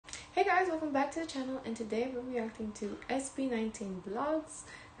guys, welcome back to the channel, and today we're reacting to SB19 VLOGS,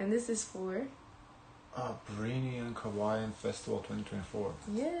 and this is for Abrenian Kawayan Festival 2024.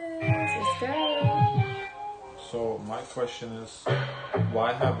 Yes, let's go. So my question is,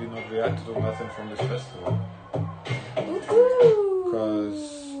 why have you not reacted to nothing from this festival? Because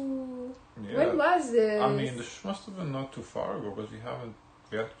when was this? I mean, this must have been not too far ago, because we haven't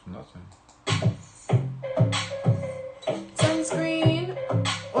reacted to nothing. Sunscreen,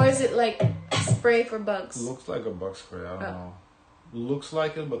 or is it like spray for bugs? Looks like a bug spray. I don't know. Looks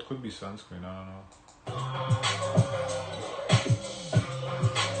like it, but could be sunscreen. I don't know.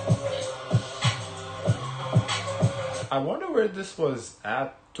 I wonder where this was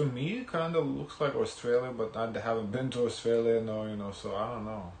at. To me, it kind of looks like Australia, but I haven't been to Australia, no, so I don't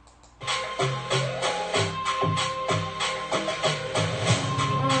know.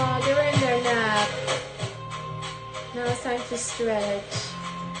 Oh, they were in their nap. Now it's time to stretch.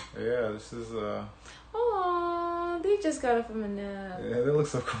 Yeah, this is Oh, they just got up from a nap. yeah, they look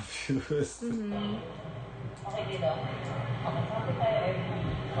so confused.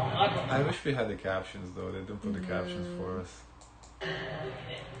 I wish we had the captions though. They didn't put the captions for us.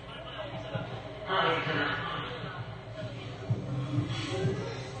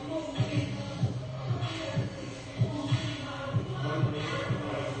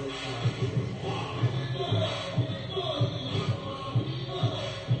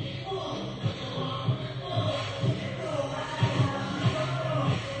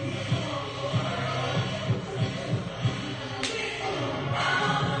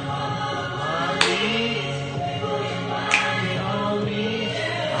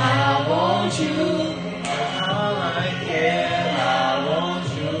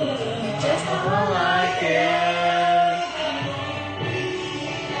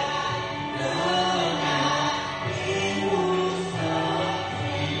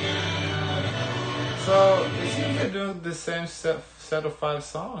 So it seems they do the same set of 5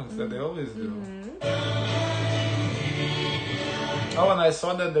 songs that they always do. Oh, and I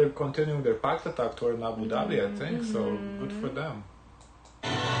saw that they're continuing their Pact Attack tour in Abu Dhabi, I think, so good for them.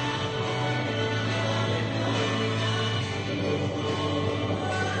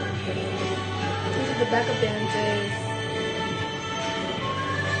 These are the backup dancers.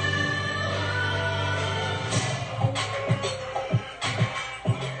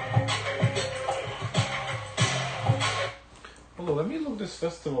 Hold on, let me look this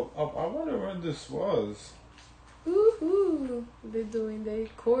festival up. I wonder where this was. Woohoo! They're doing their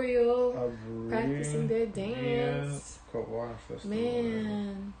choreo, practicing their Abrenian dance. Kawayan Festival.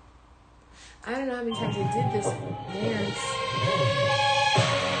 Man, I don't know how many times they did this dance.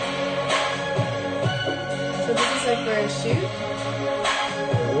 So this is like for a shoot?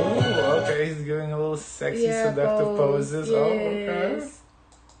 Oh, okay. He's giving a little sexy, seductive poses. Yes. Oh, okay.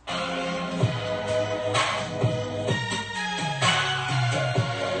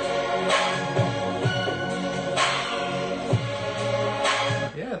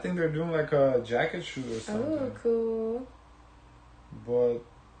 Yeah, I think they're doing like a jacket shoot or something. Oh, cool. But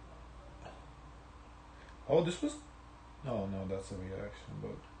oh, this was no, that's a reaction.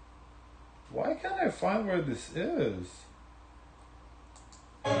 But why can't I find where this is?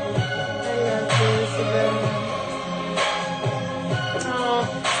 I love this. Oh,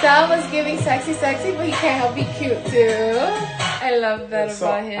 Sal was giving sexy, but he can't help be cute too. I love that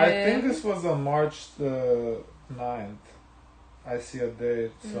about him. I think this was on March the 9th. I see a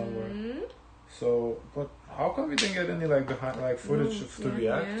date somewhere. So, but how come we didn't get any like footage to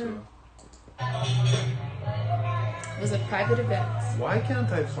react to? It was a private event. Why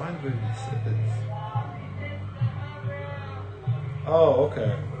can't I find where this is? Oh,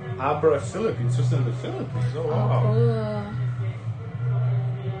 okay. Abra Philippines, just in the Philippines. Oh, wow. Cool.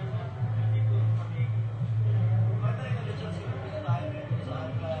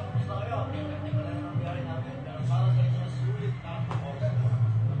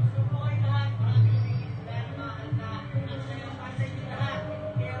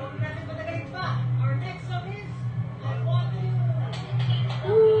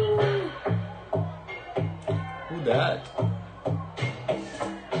 Who that?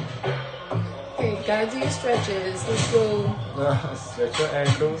 Okay, gotta do your stretches. Let's go. Stretch your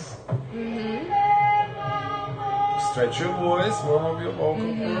ankles. Stretch your voice. Warm up your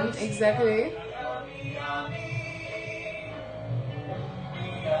vocal cords. Exactly.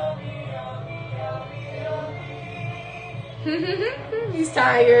 He's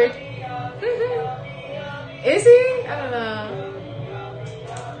tired. Is he? I don't know.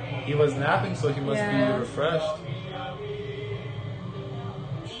 He was napping, so he must be refreshed.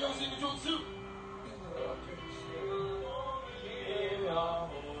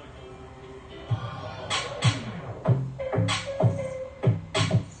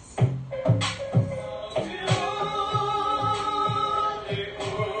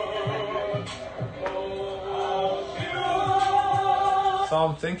 So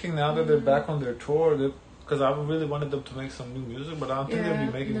I'm thinking now that they're back on their tour, because I really wanted them to make some new music, but I don't think they'll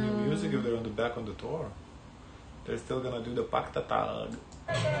be making new music if they're back on the tour. They're still gonna do the Pactatag.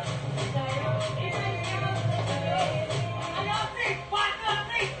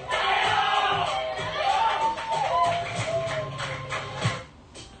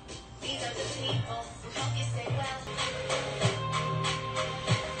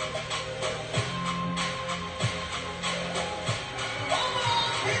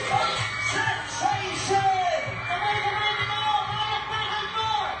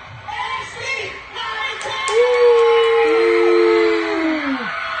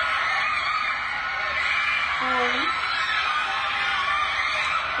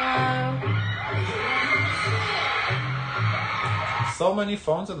 So many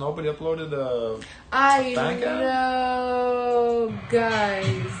phones and nobody uploaded the I bank app? know,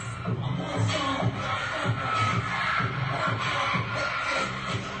 guys.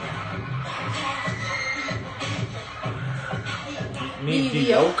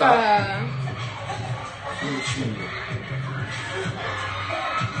 Mediocre.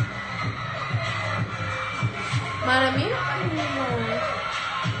 Manami?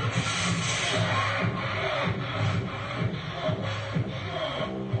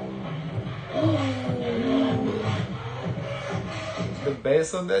 The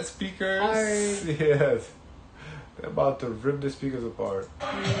bass on that speakers, yes, they're about to rip the speakers apart.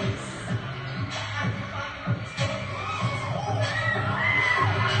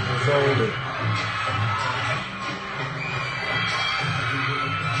 It's older.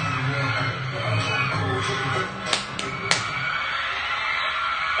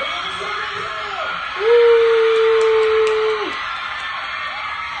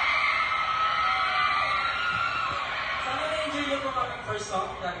 First song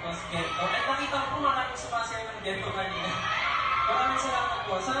that was Gento. At nakita ko maraming sumasaya ng Gento kanina. Maraming salamat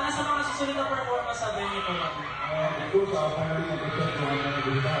po. Sana sa mga susunod na performance sa venue po natin. Ito sa pangalan ng Pagkakataon ng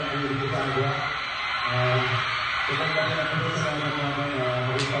Bulita at Bulita. Pagkakataon na po sa mga naman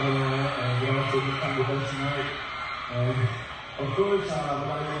makita ko na gawang sulit ang bukal tonight. Of course,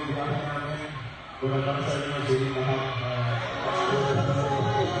 maraming yung bukal namin. Kung para sa inyo, sulit lahat.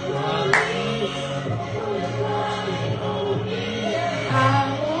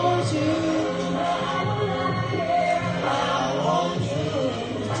 I want you. I want you.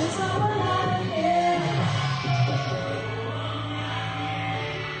 Just all I can.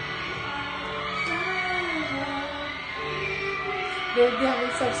 They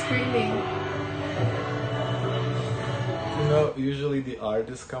haven't stopped screaming. You know, usually the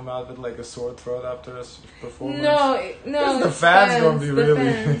artists come out with like a sore throat after a performance. No, the fans gonna be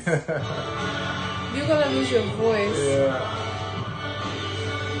really. You're gonna lose your voice. Yeah.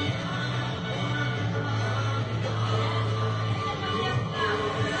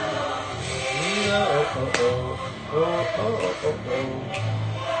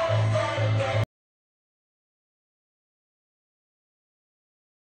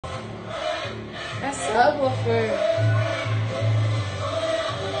 That's subwoofer.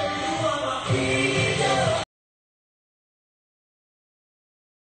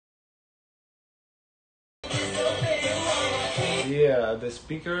 Yeah, the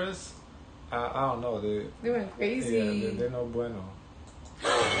speakers, I don't know, They went crazy. Yeah, they're no bueno.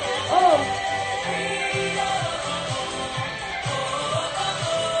 Oh!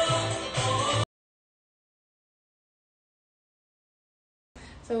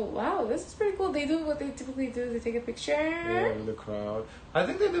 So wow, this is pretty cool. They do what they typically do. They take a picture. Yeah, with the crowd. I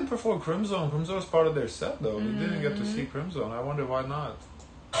think they didn't perform Crimson. Crimson was part of their set though. We didn't get to see Crimson. I wonder why not.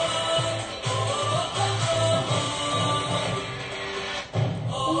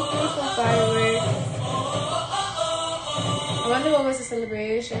 Oh, beautiful fireworks. I wonder what was the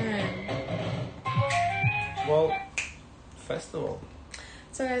celebration. Well, festival.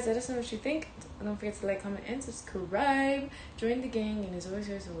 So guys, let us know what you think. Don't forget to like, comment, and subscribe. Join the gang, and as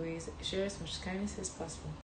always, share as much kindness as possible.